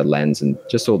 camera, lens, and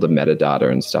just all the metadata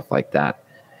and stuff like that.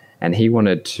 And he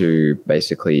wanted to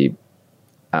basically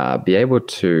be able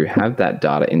to have that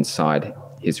data inside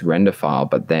his render file,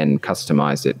 but then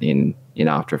customize it in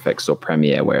After Effects or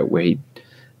Premiere where he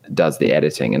does the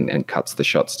editing and cuts the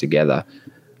shots together.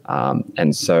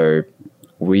 And so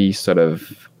we sort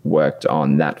of worked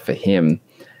on that for him,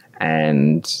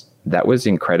 and that was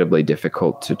incredibly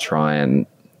difficult to try and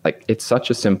it's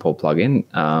such a simple plugin.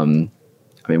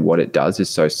 What it does is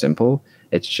so simple.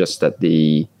 It's just that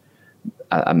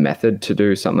a method to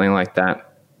do something like that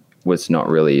was not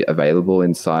really available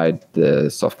inside the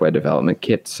software development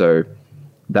kit. So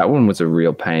that one was a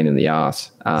real pain in the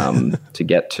ass to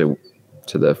get to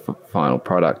the final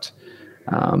product.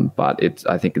 But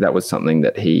I think that was something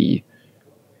that he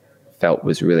felt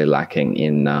was really lacking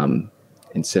in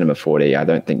Cinema 4D. I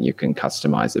don't think you can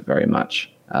customize it very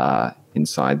much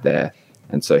inside there.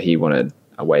 And so he wanted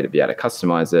a way to be able to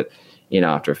customize it in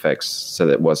After Effects so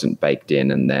that it wasn't baked in.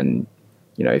 And then,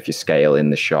 if you scale in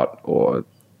the shot or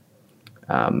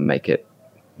make it,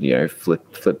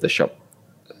 flip the shot,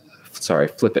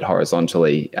 flip it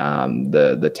horizontally,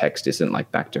 the text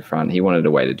isn't back to front. He wanted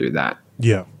a way to do that.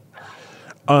 Yeah.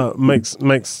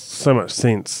 Makes so much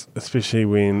sense, especially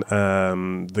when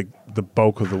the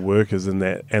bulk of the work is in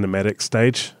that animatic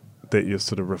stage that you're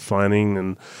sort of refining.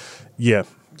 And yeah,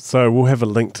 so we'll have a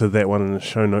link to that one in the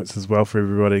show notes as well for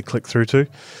everybody to click through to.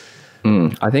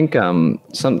 I think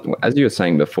as you were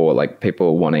saying before,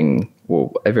 people wanting,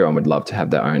 everyone would love to have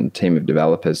their own team of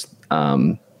developers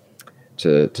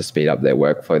to speed up their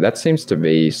workflow. That seems to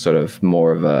be sort of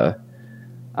more of a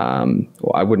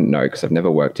I wouldn't know because I've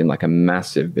never worked in a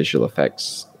massive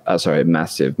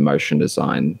massive motion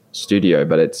design studio,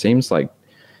 but it seems like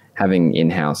having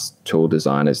in-house tool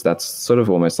designers, that's sort of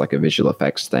almost like a visual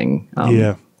effects thing.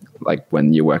 Yeah. Like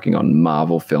when you're working on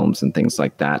Marvel films and things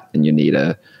like that, and you need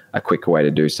a quicker way to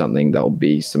do something, there'll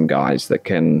be some guys that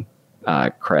can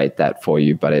create that for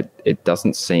you, but it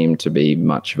doesn't seem to be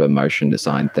much of a motion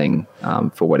design thing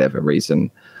for whatever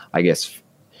reason. I guess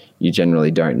you generally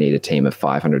don't need a team of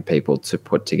 500 people to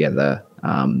put together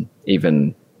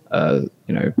even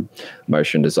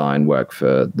motion design work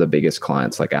for the biggest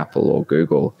clients like Apple or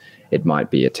Google, it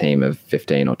might be a team of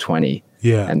 15 or 20.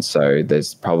 Yeah. And so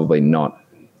there's probably not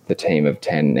the team of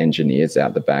 10 engineers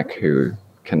out the back who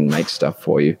can make stuff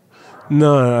for you.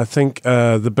 No, I think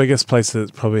the biggest place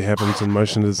that probably happens in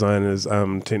motion design is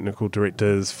technical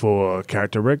directors for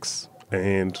character rigs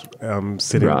and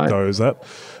setting those up.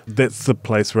 That's the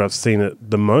place where I've seen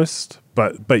it the most.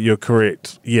 But you're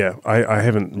correct. Yeah, I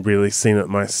haven't really seen it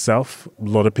myself. A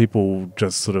lot of people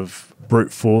just sort of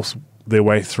brute force their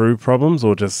way through problems,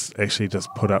 or just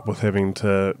put up with having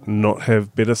to not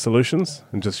have better solutions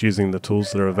and just using the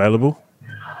tools that are available.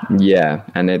 Yeah,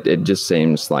 and it just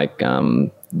seems like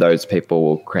those people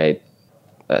will create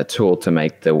a tool to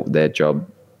make their job,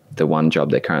 the one job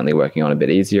they're currently working on, a bit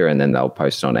easier, and then they'll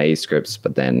post on AE scripts,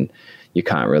 but then you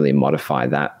can't really modify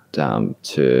that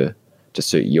to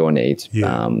suit your needs.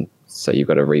 Yeah. So you've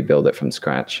got to rebuild it from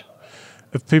scratch.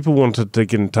 If people wanted to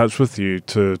get in touch with you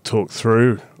to talk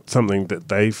through something that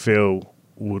they feel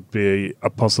would be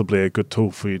possibly a good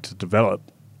tool for you to develop,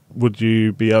 would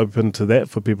you be open to that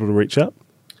for people to reach out?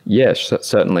 Yes,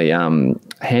 certainly.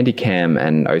 Handycam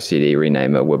and OCD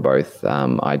Renamer were both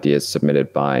ideas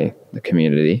submitted by the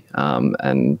community,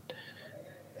 and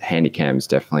Handycam's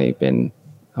definitely been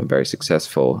very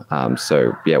successful.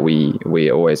 So yeah,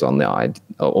 we're always on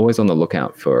the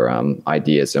lookout for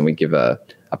ideas, and we give a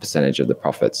percentage of the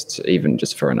profits even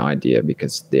just for an idea,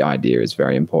 because the idea is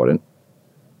very important.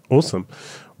 Awesome.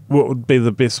 What would be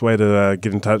the best way to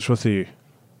get in touch with you?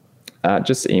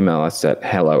 Just email us at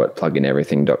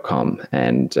hello@plugineverything.com,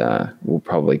 and we'll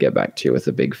probably get back to you with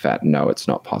a big fat no, it's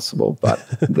not possible. But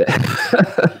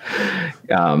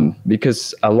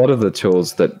because a lot of the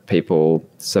tools that people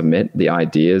submit, the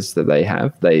ideas that they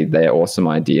have, they're awesome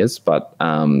ideas, but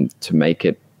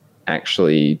to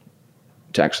actually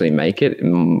make it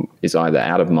is either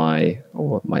out of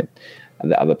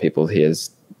the other people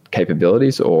here's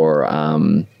capabilities, or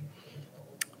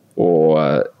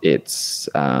it's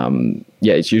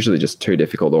it's usually just too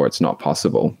difficult, or it's not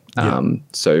possible. Yeah.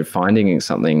 So finding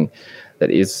something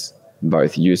that is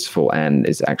both useful and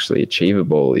is actually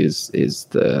achievable is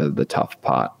the tough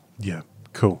part. Yeah,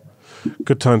 cool.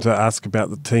 Good time to ask about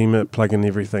the team at Plugin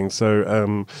Everything.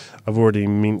 So I've already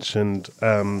mentioned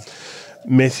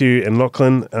Matthew and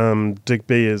Lachlan,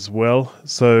 Digby as well.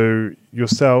 So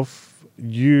yourself,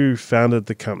 you founded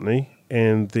the company,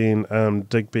 and then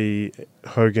Digby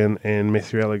Hogan and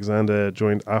Matthew Alexander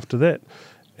joined after that.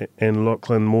 And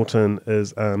Lachlan Morton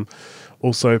is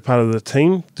also part of the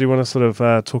team. Do you want to sort of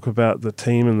talk about the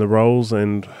team and the roles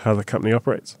and how the company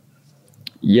operates?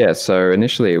 Yeah, so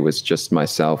initially it was just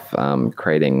myself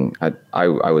creating.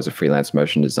 I was a freelance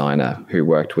motion designer who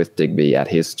worked with Digby at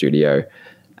his studio,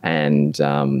 and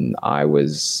I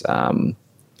was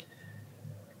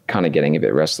kind of getting a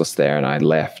bit restless there, and I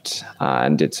left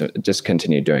and just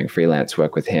continued doing freelance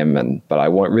work with him. But I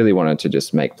really wanted to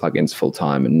just make plugins full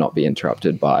time and not be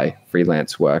interrupted by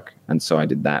freelance work, and so I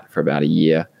did that for about a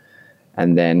year,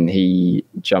 and then he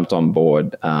jumped on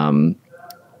board.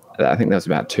 I think that was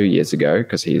about 2 years ago,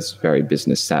 because he's very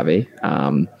business savvy,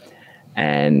 and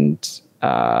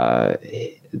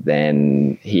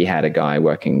then he had a guy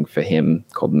working for him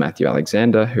called Matthew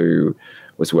Alexander, who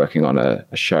was working on a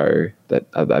show,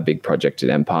 a big project at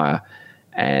Empire,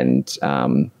 and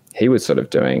he was sort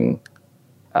of doing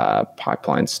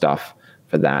pipeline stuff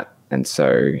for that, and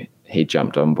so he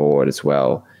jumped on board as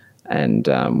well, and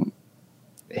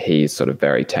he's sort of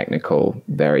very technical,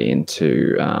 very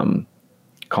into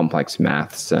complex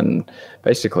maths and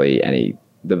basically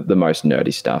the most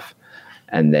nerdy stuff.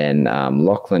 And then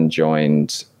Lachlan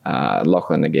joined.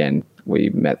 Lachlan, again, we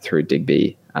met through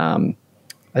Digby. I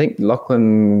think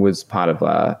Lachlan was part of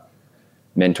a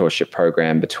mentorship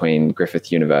program between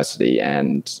Griffith University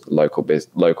and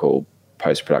local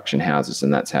post-production houses,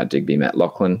 and that's how Digby met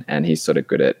Lachlan. And he's sort of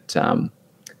good at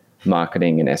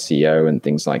marketing and SEO and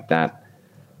things like that.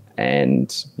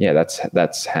 And yeah,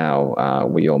 that's how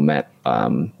we all met.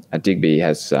 Digby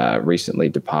has recently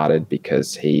departed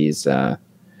because he's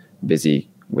busy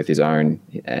with his own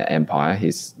empire.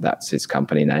 That's his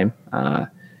company name.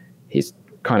 He's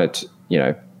kind of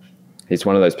he's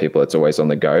one of those people that's always on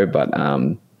the go, but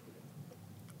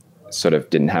sort of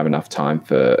didn't have enough time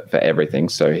for everything,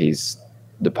 so he's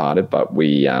departed. But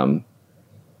we're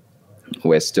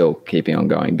still keeping on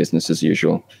going, business as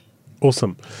usual.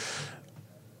 Awesome.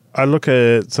 I look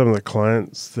at some of the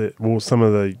clients some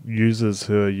of the users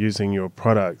who are using your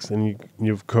products, and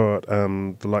you've got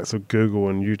the likes of Google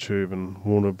and YouTube and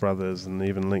Warner Brothers and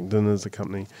even LinkedIn as a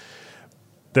company.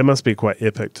 That must be quite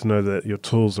epic to know that your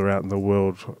tools are out in the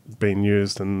world being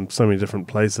used in so many different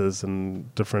places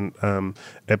and different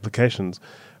applications.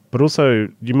 But also,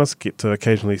 you must get to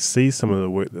occasionally see some of the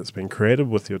work that's been created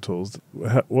with your tools.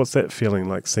 What's that feeling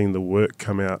like, seeing the work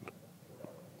come out?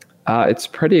 It's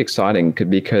pretty exciting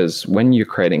because when you're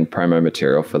creating promo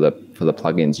material for the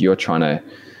plugins, you're trying to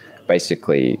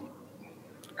basically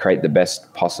create the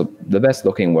best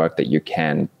looking work that you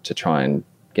can to try and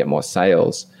get more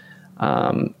sales.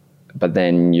 But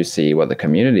then you see what the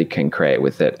community can create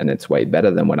with it, and it's way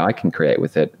better than what I can create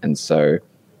with it. And so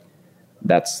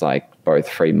that's like both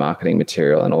free marketing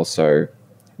material and also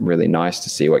really nice to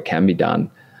see what can be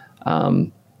done.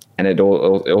 And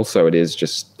it is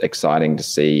just exciting to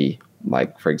see,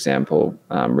 like, for example,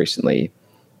 recently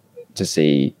to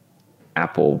see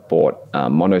Apple bought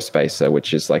Monospacer,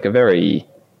 which is like it's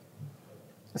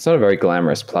not a very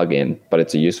glamorous plugin, but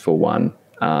it's a useful one.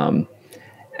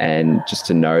 And just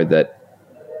to know that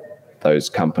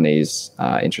those companies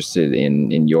are interested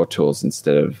in your tools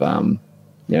instead of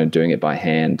doing it by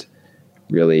hand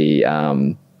really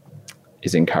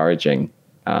is encouraging.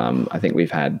 I think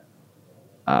we've had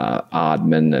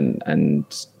Aardman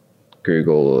and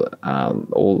Google,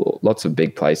 lots of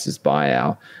big places buy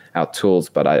our tools,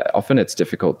 but often it's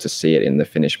difficult to see it in the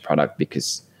finished product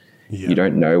because you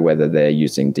don't know whether they're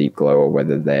using Deep Glow or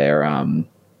whether they're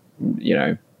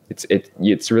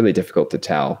it's really difficult to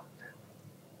tell.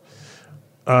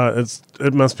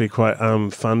 It must be quite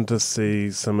fun to see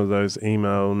some of those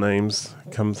email names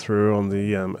come through on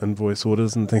the invoice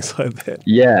orders and things like that.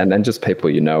 Yeah, and then just people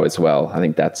as well. I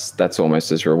think that's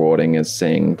almost as rewarding as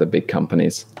seeing the big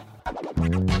companies.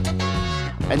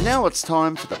 And now it's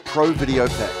time for the Pro Video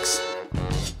Picks.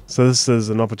 So this is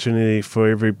an opportunity for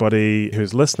everybody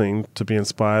who's listening to be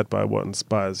inspired by what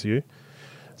inspires you.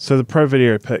 So the Pro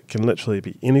Video Pick can literally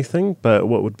be anything, but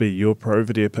what would be your Pro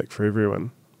Video Pick for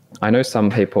everyone? I know some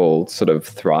people sort of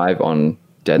thrive on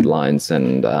deadlines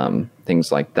and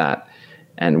things like that.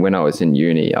 And when I was in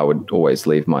uni, I would always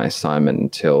leave my assignment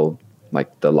until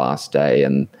like the last day.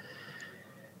 And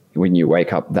when you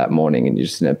wake up that morning and you're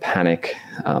just in a panic,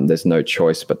 there's no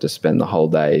choice but to spend the whole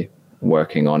day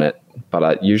working on it. But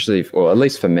I usually, or at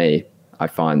least for me, I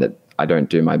find that I don't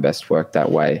do my best work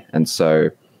that way. And so,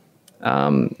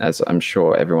 as I'm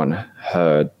sure everyone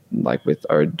heard, like with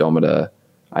Odometer,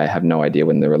 I have no idea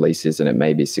when the release is, and it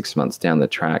may be 6 months down the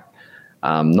track.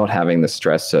 Not having the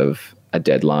stress of a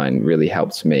deadline really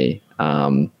helps me,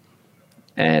 and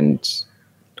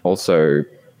also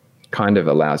kind of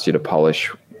allows you to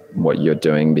polish what you're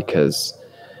doing, because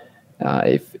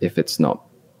if it's not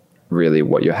really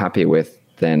what you're happy with,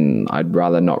 then I'd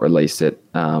rather not release it,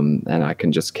 and I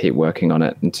can just keep working on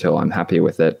it until I'm happy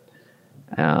with it,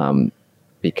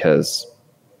 because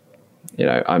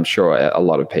I'm sure a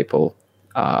lot of people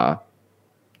are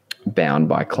bound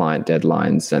by client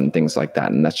deadlines and things like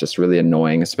that, and that's just really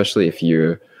annoying, especially if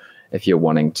you're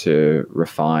wanting to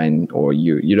refine, or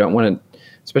you don't want to,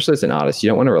 especially as an artist, you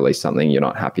don't want to release something you're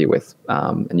not happy with,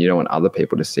 and you don't want other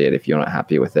people to see it if you're not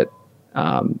happy with it,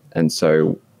 and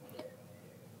so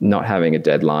not having a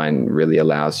deadline really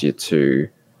allows you to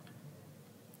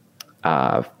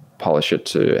polish it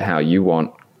to how you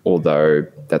want, although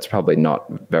that's probably not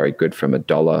very good from a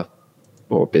dollar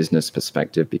or business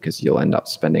perspective, because you'll end up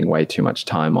spending way too much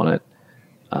time on it.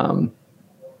 I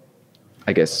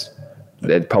guess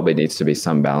there probably needs to be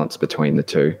some balance between the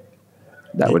two.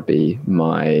 That would be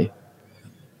my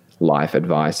life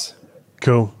advice.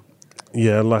 Cool.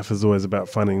 Yeah, life is always about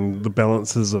finding the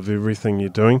balances of everything you're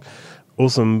doing.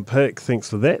 Awesome pick. Thanks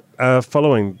for that.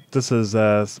 Following, this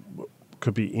is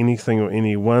could be anything or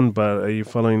anyone, but are you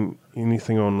following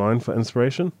anything online for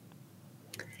inspiration?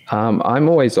 I'm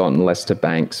always on Lester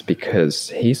Banks, because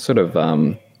he's sort of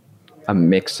a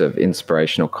mix of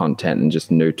inspirational content and just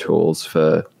new tools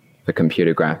for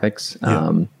computer graphics.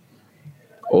 Yeah.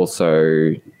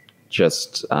 Also,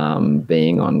 just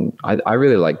being on, I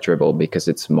really like Dribbble, because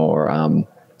it's more,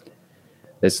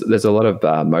 there's a lot of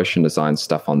motion design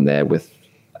stuff on there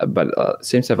but it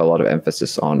seems to have a lot of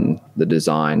emphasis on the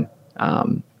design.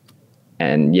 And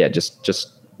yeah,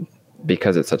 just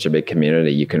because it's such a big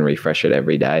community, you can refresh it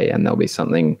every day and there'll be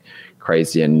something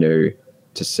crazy and new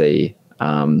to see.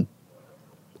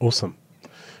 Awesome.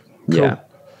 Cool. Yeah.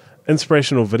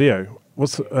 Inspirational video.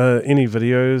 What's any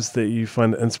videos that you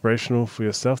find inspirational for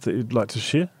yourself that you'd like to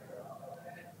share?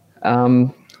 I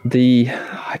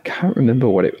can't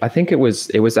remember I think it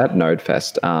was at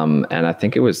NodeFest. And I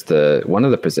think it was one of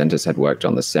the presenters had worked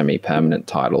on the semi-permanent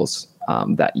titles,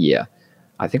 that year.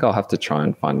 I think I'll have to try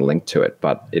and find a link to it,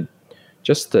 but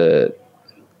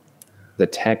the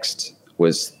text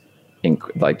was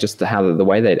like just how the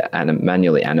way they'd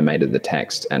manually animated the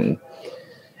text. And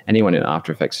anyone in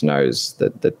After Effects knows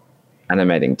that the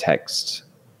animating text,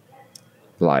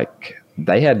 like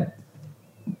they had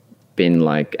been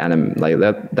like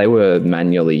they were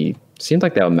manually, seemed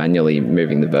like they were manually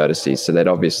moving the vertices. So they'd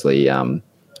obviously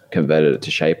converted it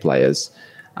to shape layers,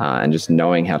 and just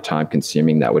knowing how time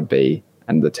consuming that would be.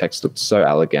 And the text looked so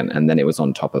elegant. And then it was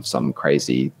on top of some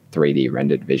crazy 3D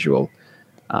rendered visual.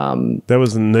 That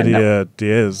was Nydia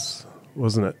Diaz,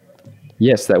 wasn't it?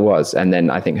 Yes, that was. And then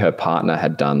I think her partner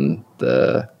had done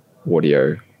the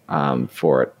audio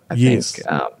for it, I think,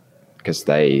 because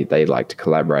they like to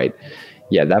collaborate.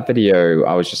 Yeah, that video,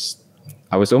 I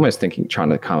was almost trying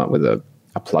to come up with a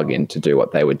plugin to do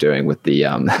what they were doing with the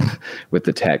with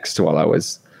the text while I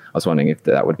was wondering if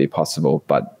that would be possible.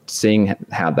 But seeing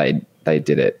how they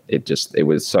did it, it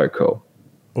was so cool.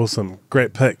 Awesome.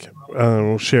 Great pick.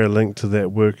 We'll share a link to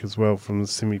that work as well from the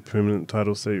semi-permanent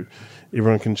title so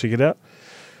everyone can check it out.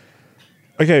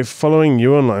 Okay, following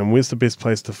you online, where's the best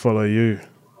place to follow you?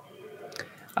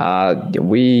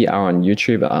 We are on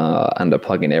YouTube under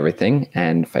Plugin Everything,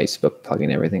 and Facebook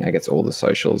Plugin Everything. I guess all the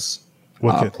socials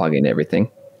Plugin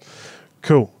Everything.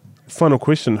 Cool. Final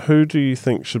question. Who do you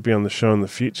think should be on the show in the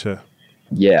future?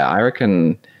 Yeah, I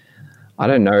reckon, I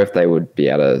don't know if they would be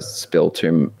able to spill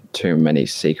too many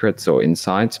secrets or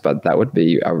insights, but that would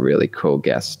be a really cool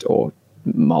guest, or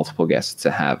multiple guests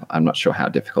to have. I'm not sure how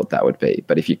difficult that would be,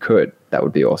 but if you could, that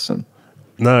would be awesome.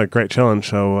 No, great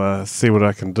challenge. I'll see what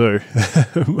I can do.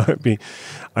 It might be,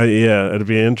 it'd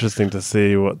be interesting to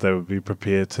see what they would be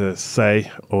prepared to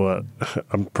say, or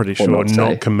I'm pretty sure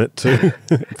not commit to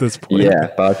at this point.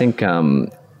 Yeah, but I think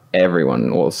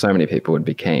everyone, or so many people, would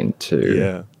be keen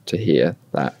to hear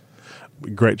that.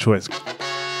 Great choice.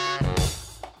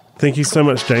 Thank you so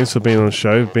much, James, for being on the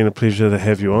show. It's been a pleasure to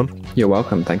have you on. You're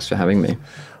welcome. Thanks for having me.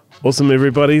 Awesome,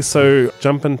 everybody. So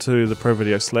jump into the Pro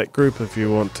Video Slack group if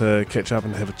you want to catch up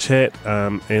and have a chat.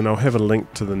 And I'll have a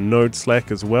link to the Node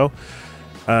Slack as well.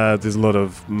 There's a lot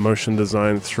of motion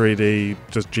design, 3D,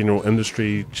 just general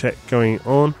industry chat going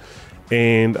on.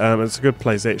 And it's a good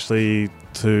place actually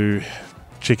to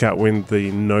check out when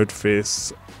the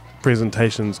NodeFest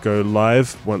presentations go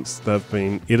live once they've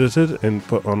been edited and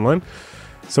put online.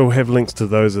 So we'll have links to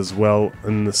those as well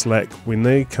in the Slack when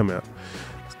they come out.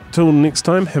 Till next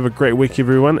time, have a great week,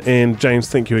 everyone. And James,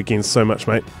 thank you again so much,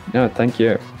 mate. No, thank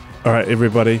you. All right,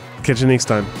 everybody. Catch you next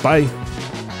time. Bye.